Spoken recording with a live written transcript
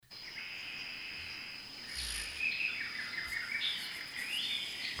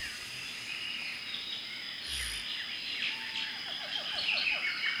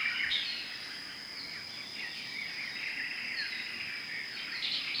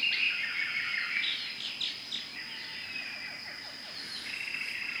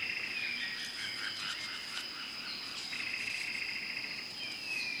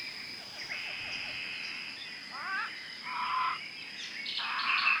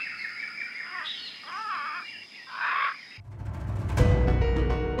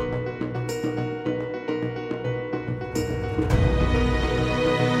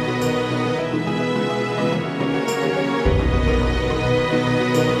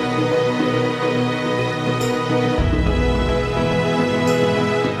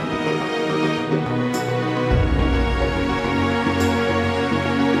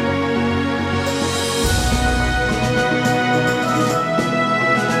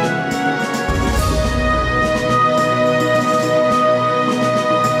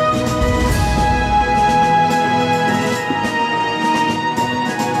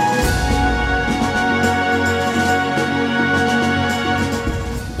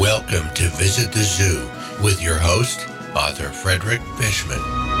Visit the Zoo with your host, author Frederick Fishman.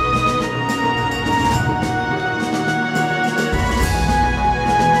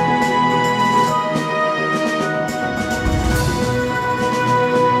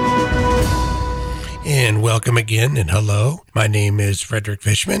 And welcome again, and hello. My name is Frederick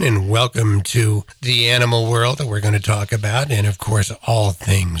Fishman, and welcome to the animal world that we're going to talk about, and of course, all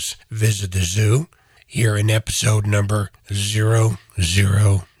things Visit the Zoo, here in episode number 002.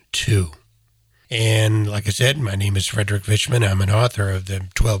 And like I said, my name is Frederick Fishman. I'm an author of the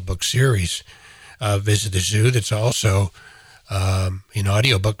 12-book series, Visit the Zoo, that's also in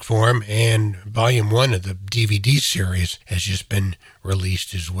audiobook form, and volume 1 of the DVD series has just been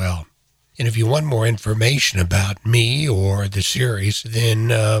released as well. And if you want more information about me or the series,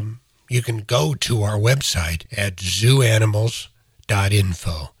 then you can go to our website at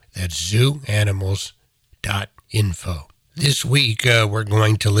zooanimals.info. That's zooanimals.info. This week, we're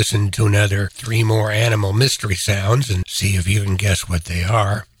going to listen to another 3 more animal mystery sounds and see if you can guess what they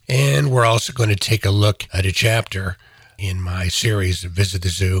are. And we're also going to take a look at a chapter in my series, Visit the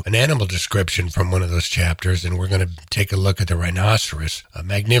Zoo, an animal description from one of those chapters, and we're going to take a look at the rhinoceros, a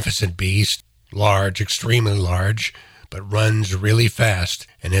magnificent beast, large, extremely large, but runs really fast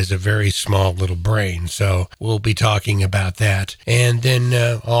and has a very small little brain. So we'll be talking about that. And then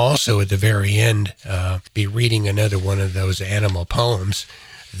also at the very end, be reading another one of those animal poems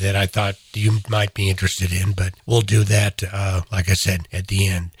that I thought you might be interested in, but we'll do that, like I said, at the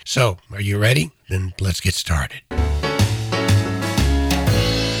end. So, are you ready? Then let's get started.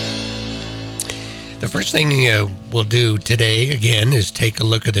 The first thing we'll do today, again, is take a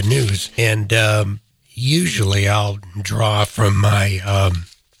look at the news. And usually I'll draw from my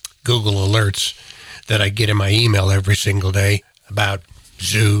Google alerts that I get in my email every single day about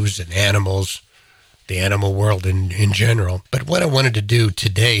zoos and animals, the animal world in general. But what I wanted to do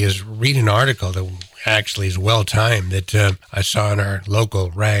today is read an article that actually is well-timed that I saw in our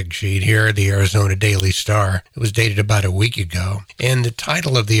local rag sheet here, the Arizona Daily Star. It was dated about a week ago. And the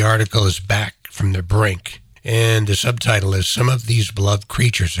title of the article is Back from the Brink. And the subtitle is, Some of These Beloved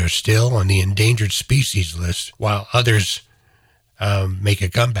Creatures Are Still on the Endangered Species List, while others make a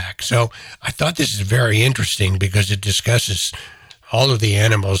comeback. So I thought this is very interesting because it discusses all of the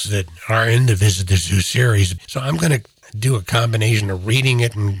animals that are in the Visit the Zoo series. So I'm going to do a combination of reading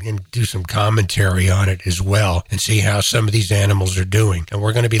it and do some commentary on it as well and see how some of these animals are doing. And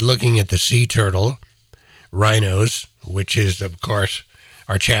we're going to be looking at the sea turtle, rhinos, which is, of course,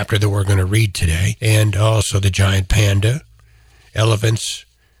 our chapter that we're going to read today, and also the giant panda, elephants,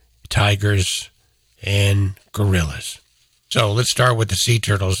 tigers, and gorillas. So let's start with the sea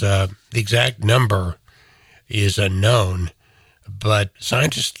turtles. The exact number is unknown, but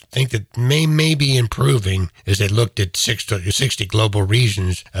scientists think that may be improving as they looked at 60 global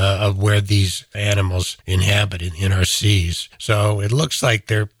regions of where these animals inhabit in our seas. So it looks like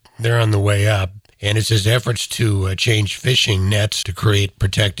they're on the way up. And it says efforts to change fishing nets to create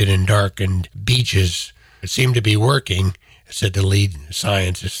protected and darkened beaches seem to be working, said the lead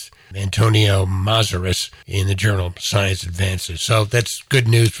scientist, Antonio Mazaris, in the journal Science Advances. So that's good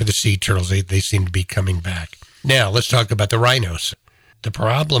news for the sea turtles. They seem to be coming back. Now, let's talk about the rhinos. The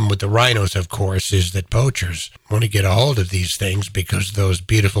problem with the rhinos, of course, is that poachers want to get a hold of these things because of those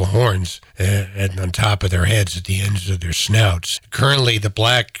beautiful horns on top of their heads at the ends of their snouts. Currently, the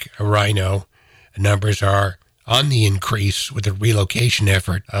black rhino numbers are on the increase with the relocation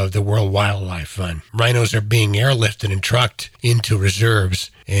effort of the World Wildlife Fund. Rhinos are being airlifted and trucked into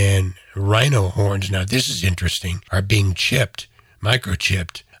reserves, and rhino horns, now this is interesting, are being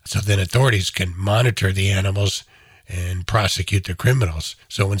microchipped, so then authorities can monitor the animals and prosecute the criminals.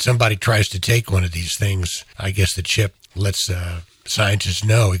 So when somebody tries to take one of these things, I guess the chip lets scientists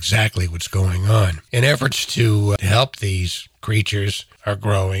know exactly what's going on. And efforts to help these creatures are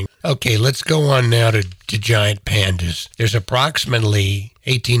growing. Okay, let's go on now to giant pandas. There's approximately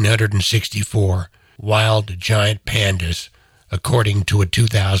 1,864 wild giant pandas, according to a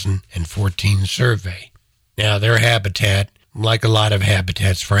 2014 survey. Now, their habitat, like a lot of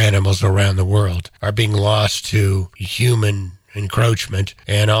habitats for animals around the world, are being lost to human encroachment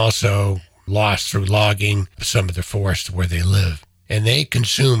and also lost through logging some of the forests where they live. And they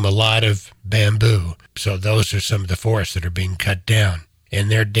consume a lot of bamboo, so those are some of the forests that are being cut down. And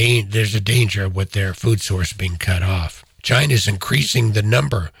there's a danger with their food source being cut off. China is increasing the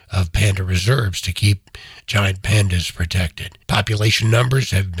number of panda reserves to keep giant pandas protected. Population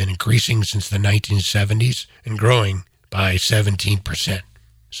numbers have been increasing since the 1970s and growing by 17%.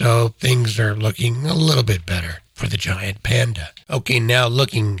 So things are looking a little bit better for the giant panda. Okay, now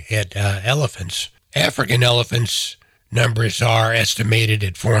looking at elephants. African elephants numbers are estimated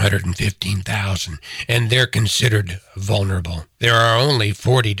at 415,000, and they're considered vulnerable. There are only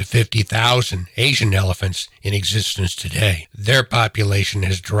 40 to 50,000 Asian elephants in existence today. Their population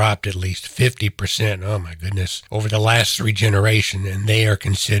has dropped at least 50%, oh my goodness, over the last 3 generations, and they are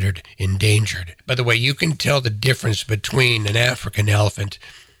considered endangered. By the way, you can tell the difference between an African elephant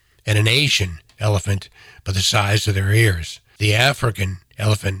and an Asian elephant by the size of their ears. The African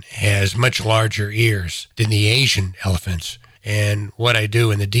elephant has much larger ears than the Asian elephants. And what I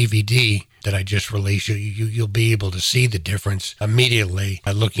do in the DVD that I just released, you'll be able to see the difference immediately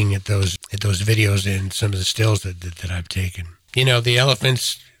by looking at those videos and some of the stills that I've taken. You know, the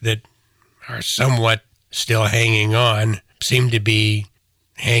elephants that are somewhat still hanging on seem to be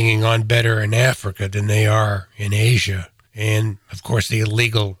hanging on better in Africa than they are in Asia. And, of course, the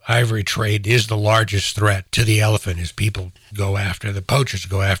illegal ivory trade is the largest threat to the elephant as the poachers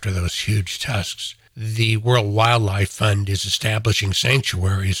go after those huge tusks. The World Wildlife Fund is establishing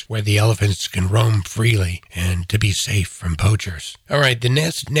sanctuaries where the elephants can roam freely and to be safe from poachers. All right, the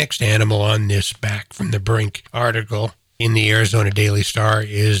next animal on this Back from the Brink article in the Arizona Daily Star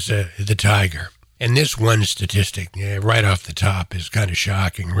is the tiger. And this one statistic, right off the top, is kind of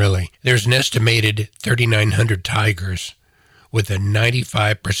shocking, really. There's an estimated 3,900 tigers with a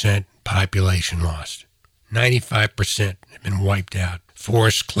 95% population lost. 95% have been wiped out.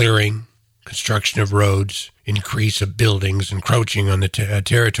 Forest clearing, construction of roads, increase of buildings, encroaching on the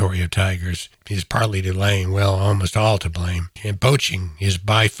territory of tigers is partly to blame, well, almost all to blame. And poaching is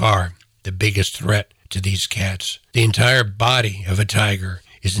by far the biggest threat to these cats. The entire body of a tiger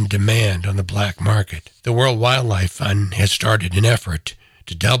is in demand on the black market. The World Wildlife Fund has started an effort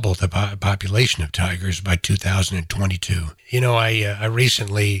to double the population of tigers by 2022. You know, I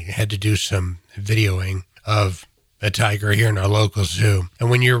recently had to do some videoing of a tiger here in our local zoo. And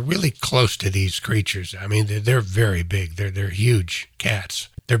when you're really close to these creatures, I mean, they're very big. They're huge cats.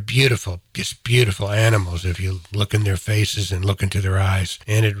 They're beautiful, just beautiful animals if you look in their faces and look into their eyes.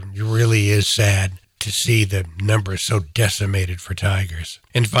 And it really is sad to see the numbers so decimated for tigers.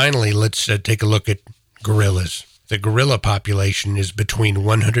 And finally, let's take a look at gorillas. The gorilla population is between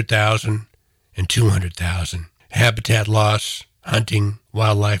 100,000 and 200,000. Habitat loss, hunting,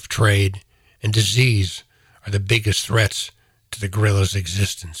 wildlife trade, and disease are the biggest threats to the gorilla's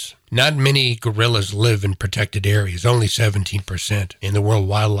existence. Not many gorillas live in protected areas, only 17%. And the World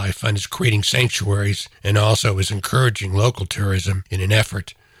Wildlife Fund is creating sanctuaries and also is encouraging local tourism in an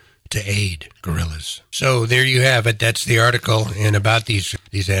effort to aid gorillas. So there you have it. That's the article and about these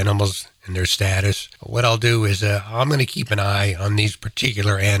animals and their status. What I'll do is I'm going to keep an eye on these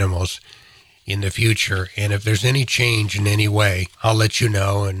particular animals in the future, and if there's any change in any way, I'll let you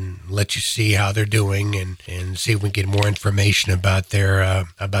know and let you see how they're doing and see if we can get more information about their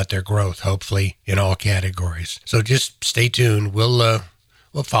growth, hopefully in all categories. So just stay tuned. We'll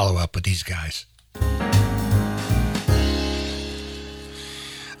follow up with these guys.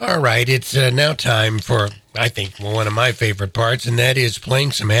 All right, it's now time for, I think, one of my favorite parts, and that is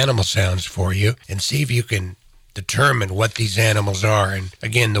playing some animal sounds for you and see if you can determine what these animals are. And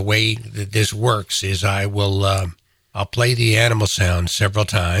again, the way that this works is I'll play the animal sounds several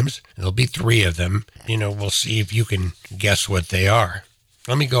times. There'll be 3 of them. You know, we'll see if you can guess what they are.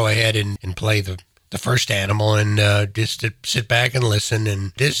 Let me go ahead and play the first animal and just to sit back and listen.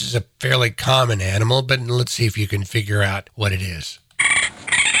 And this is a fairly common animal, but let's see if you can figure out what it is.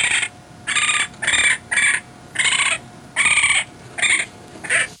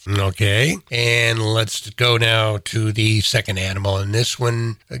 Okay, and let's go now to the second animal. And this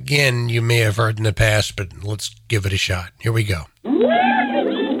one, again, you may have heard in the past, but let's give it a shot. Here we go.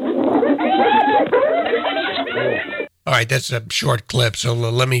 All right, that's a short clip, so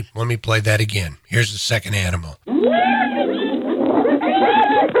let me play that again. Here's the second animal.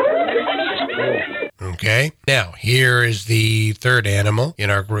 Okay, now here is the third animal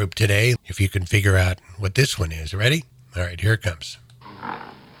in our group today, if you can figure out what this one is. Ready? All right, here it comes.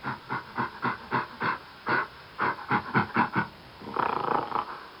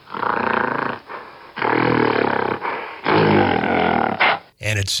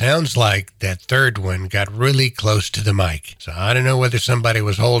 And it sounds like that third one got really close to the mic. So I don't know whether somebody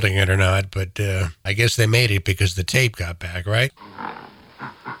was holding it or not, but I guess they made it because the tape got back, right?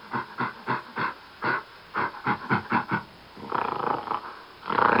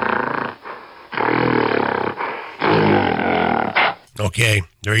 Okay,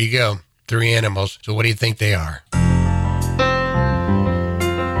 there you go. 3 animals. So what do you think they are?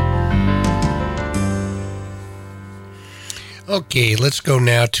 Okay, let's go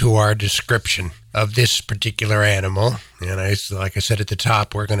now to our description of this particular animal. And like I said at the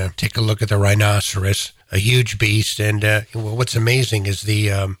top, we're going to take a look at the rhinoceros, a huge beast. And what's amazing is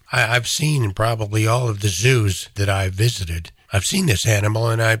I've seen probably all of the zoos that I've visited. I've seen this animal,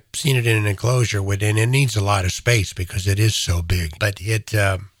 and I've seen it in an enclosure, and it needs a lot of space because it is so big. But it,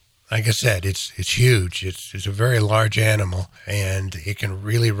 like I said, it's huge. It's a very large animal, and it can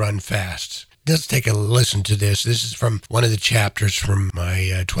really run fast. Let's take a listen to this. This is from one of the chapters from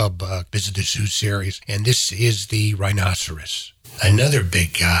my 12 Visit the Zoo series, and this is the rhinoceros. Another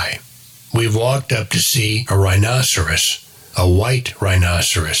big guy. We've walked up to see a rhinoceros, a white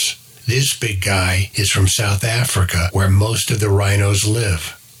rhinoceros. This big guy is from South Africa, where most of the rhinos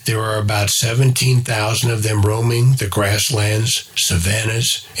live. There are about 17,000 of them roaming the grasslands,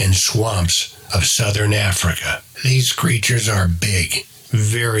 savannas, and swamps of southern Africa. These creatures are big,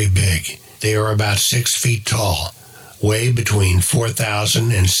 very big. They are about 6 feet tall, weigh between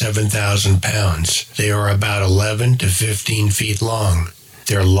 4,000 and 7,000 pounds. They are about 11 to 15 feet long.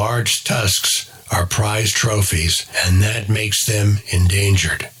 Their large tusks are prized trophies, and that makes them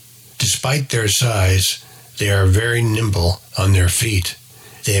endangered. Despite their size, they are very nimble on their feet.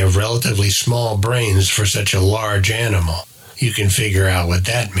 They have relatively small brains for such a large animal. You can figure out what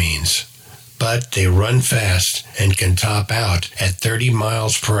that means. But they run fast and can top out at 30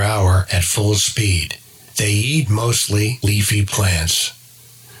 miles per hour at full speed. They eat mostly leafy plants.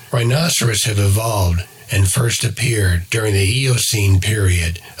 Rhinoceros have evolved and first appeared during the Eocene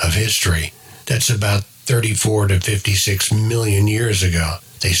period of history. That's about 34 to 56 million years ago.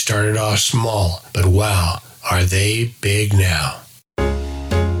 They started off small, but wow, are they big now.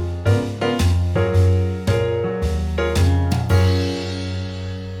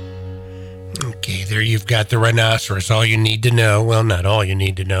 Okay, there you've got the rhinoceros. All you need to know, well, not all you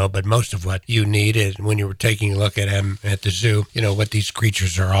need to know, but most of what you need is when you were taking a look at them at the zoo, you know, what these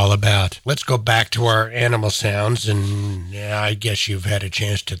creatures are all about. Let's go back to our animal sounds, and I guess you've had a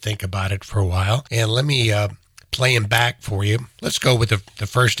chance to think about it for a while. And let me play them back for you. Let's go with the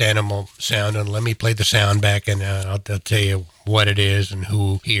first animal sound, and let me play the sound back, and I'll tell you what it is and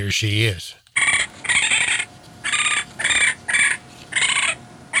who he or she is.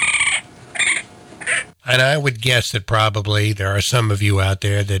 And I would guess that probably there are some of you out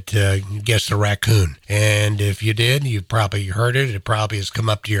there that guessed the raccoon. And if you did, you probably heard it. It probably has come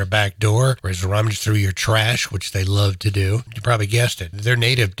up to your back door or has rummaged through your trash, which they love to do. You probably guessed it. They're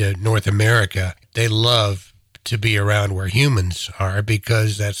native to North America. They love to be around where humans are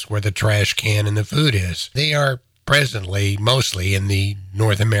because that's where the trash can and the food is. They are presently mostly in the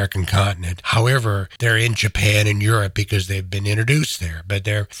North American continent. However, they're in Japan and Europe because they've been introduced there, but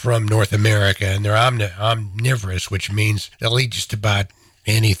they're from North America, and they're omnivorous, which means they'll eat just about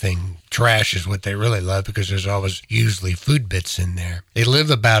anything. Trash is what they really love because there's always usually food bits in there. They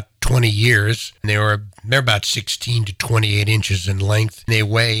live about 20 years, and they're about 16 to 28 inches in length. They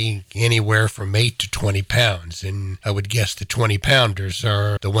weigh anywhere from 8 to 20 pounds, and I would guess the 20-pounders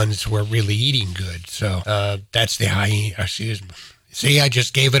are the ones who are really eating good. So that's the hyena. Excuse me. See, I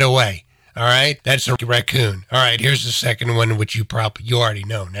just gave it away. All right? That's a raccoon. All right, here's the second one, which you already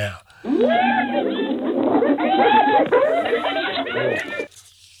know now.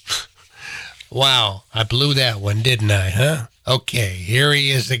 Wow, I blew that one, didn't I, huh? Okay, here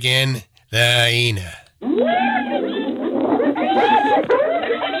he is again, the hyena.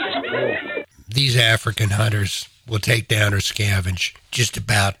 These African hunters will take down or scavenge just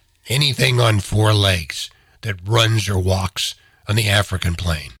about anything on 4 legs that runs or walks on the African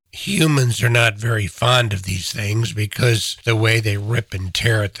plain. Humans are not very fond of these things because the way they rip and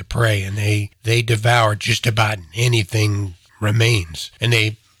tear at the prey, and they devour just about anything remains. And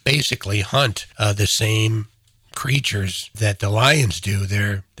they basically hunt the same creatures that the lions do.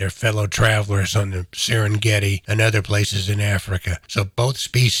 They're fellow travelers on the Serengeti and other places in Africa. So both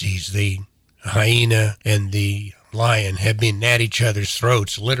species, the hyena and the lion, have been at each other's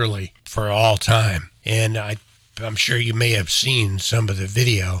throats literally for all time. And I'm sure you may have seen some of the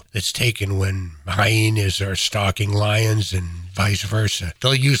video that's taken when hyenas are stalking lions and vice versa.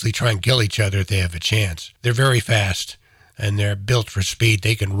 They'll usually try and kill each other if they have a chance. They're very fast, and they're built for speed.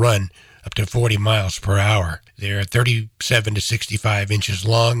 They can run up to 40 miles per hour. They're 37 to 65 inches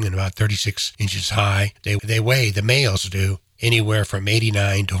long and about 36 inches high. They weigh, the males do, anywhere from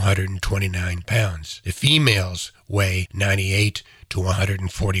 89 to 129 pounds. The females weigh 98 to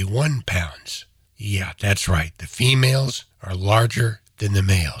 141 pounds. Yeah, that's right. The females are larger than the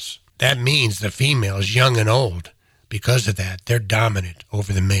males. That means the females, young and old, because of that, they're dominant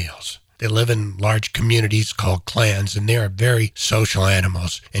over the males. They live in large communities called clans, and they are very social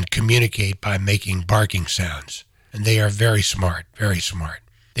animals and communicate by making barking sounds. and they are very smart, very smart.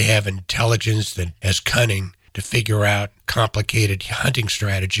 They have intelligence that has cunning to figure out complicated hunting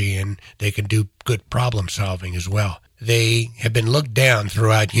strategy, and they can do good problem solving as well. They have been looked down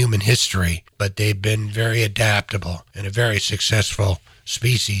throughout human history, but they've been very adaptable and a very successful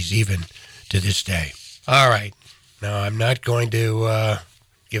species even to this day. All right. Now, I'm not going to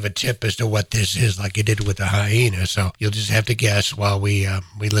give a tip as to what this is like you did with the hyena, so you'll just have to guess while we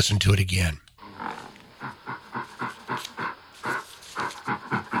listen to it again.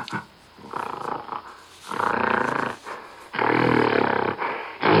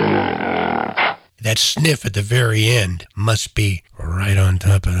 That sniff at the very end must be right on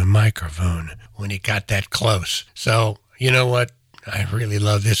top of the microphone when it got that close. So, you know what? I really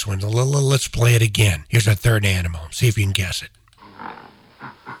love this one. Let's play it again. Here's our third animal. See if you can guess it.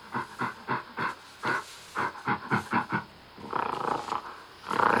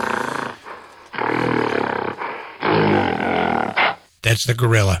 That's the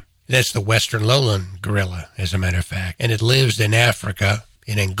gorilla. That's the western lowland gorilla, as a matter of fact. And it lives in Africa,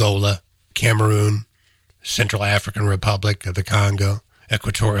 in Angola, Cameroon, Central African Republic of the Congo,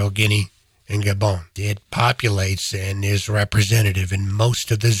 Equatorial Guinea, and Gabon. It populates and is representative in most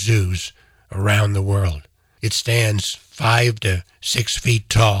of the zoos around the world. It stands 5 to 6 feet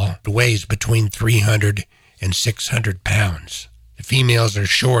tall. It weighs between 300 and 600 pounds. The females are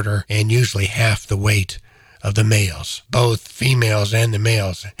shorter and usually half the weight of the males. Both females and the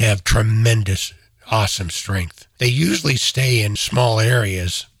males have tremendous, awesome strength. They usually stay in small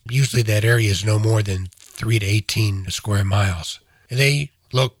areas. Usually that area is no more than 3 to 18 square miles. They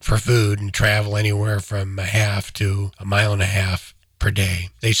look for food and travel anywhere from a half to a mile and a half per day.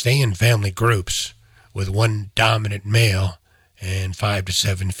 They stay in family groups with one dominant male and 5 to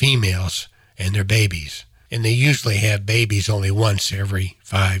 7 females and their babies. And they usually have babies only once every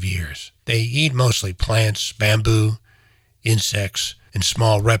 5 years. They eat mostly plants, bamboo, insects, and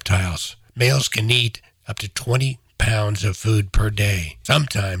small reptiles. Males can eat up to 20 pounds of food per day.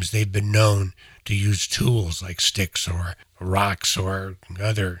 Sometimes they've been known to use tools like sticks or rocks or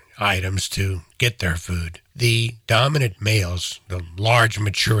other items to get their food. The dominant males, the large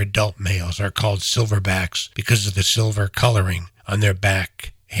mature adult males, are called silverbacks because of the silver coloring on their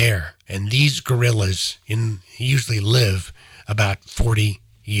back hair. And these gorillas usually live about 40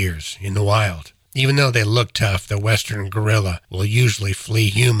 years in the wild. Even though they look tough, the western gorilla will usually flee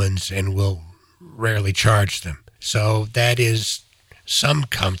humans and will rarely charge them. So that is some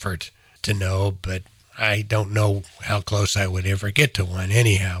comfort to know, but I don't know how close I would ever get to one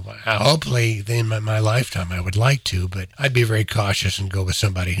anyhow. Hopefully in my lifetime I would like to, but I'd be very cautious and go with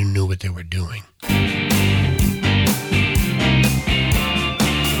somebody who knew what they were doing.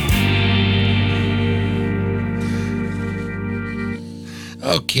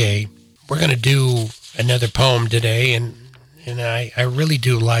 Okay, we're going to do another poem today, and I really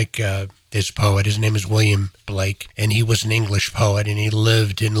do like this poet. His name is William Blake, and he was an English poet, and he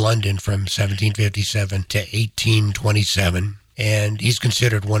lived in London from 1757 to 1827, and he's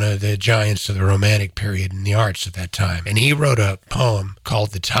considered one of the giants of the Romantic period in the arts at that time. And he wrote a poem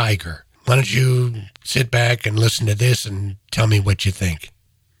called The Tiger. Why don't you sit back and listen to this and tell me what you think.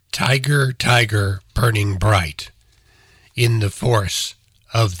 Tiger, tiger, burning bright in the force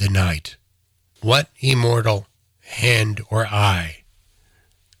of the night, what immortal hand or eye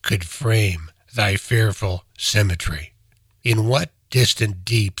could frame thy fearful symmetry? In what distant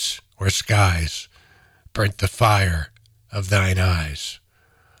deeps or skies burnt the fire of thine eyes?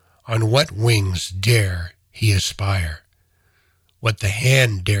 On what wings dare he aspire? What the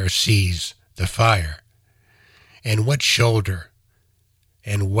hand dare seize the fire? And what shoulder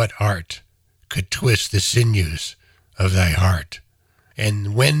and what art could twist the sinews of thy heart?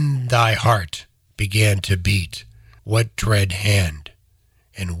 And when thy heart began to beat, what dread hand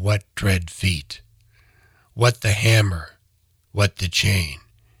and what dread feet? What the hammer, what the chain?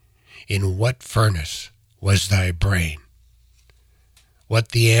 In what furnace was thy brain? What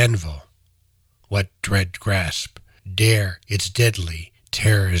the anvil, what dread grasp dare its deadly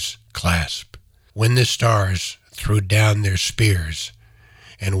terrors clasp? When the stars threw down their spears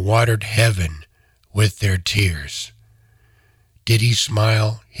and watered heaven with their tears, did he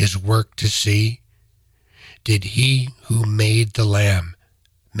smile his work to see? Did he who made the lamb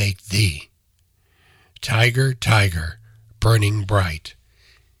make thee? Tiger, tiger, burning bright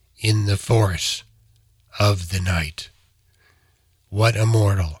in the force of the night, what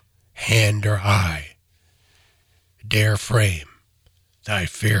immortal hand or eye dare frame thy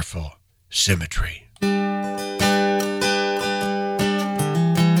fearful symmetry?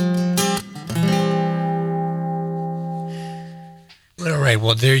 All right.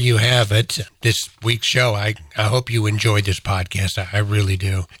 Well, there you have it. This week's show. I hope you enjoyed this podcast. I really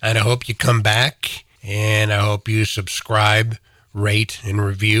do. And I hope you come back, and I hope you subscribe, rate, and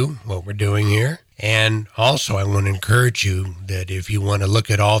review what we're doing here. And also, I want to encourage you that if you want to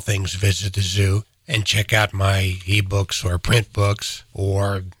look at all things Visit the Zoo and check out my ebooks or print books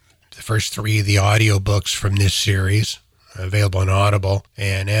or the first 3 of the audio books from this series, available on Audible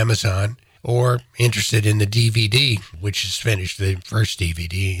and Amazon, or interested in the DVD, which is finished, the first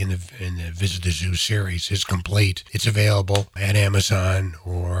DVD in the Visit the Zoo series is complete. It's available at Amazon,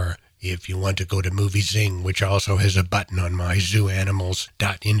 or if you want to go to Movie Zing, which also has a button on my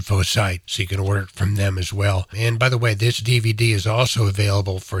zooanimals.info site, so you can order it from them as well. And by the way, this DVD is also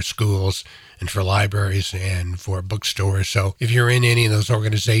available for schools and for libraries and for bookstores. So if you're in any of those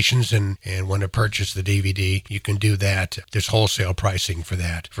organizations and want to purchase the DVD, you can do that. There's wholesale pricing for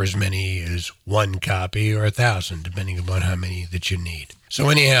that, for as many as 1 copy or 1,000, depending upon how many that you need. So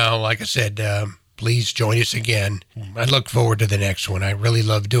anyhow, like I said, please join us again. I look forward to the next one. I really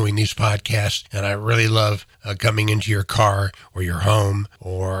love doing these podcasts, and I really love coming into your car or your home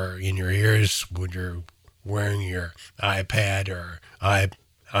or in your ears when you're wearing your iPad or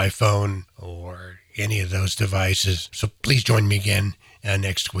iPhone or any of those devices. So please join me again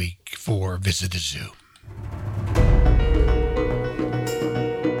next week for Visit the Zoo.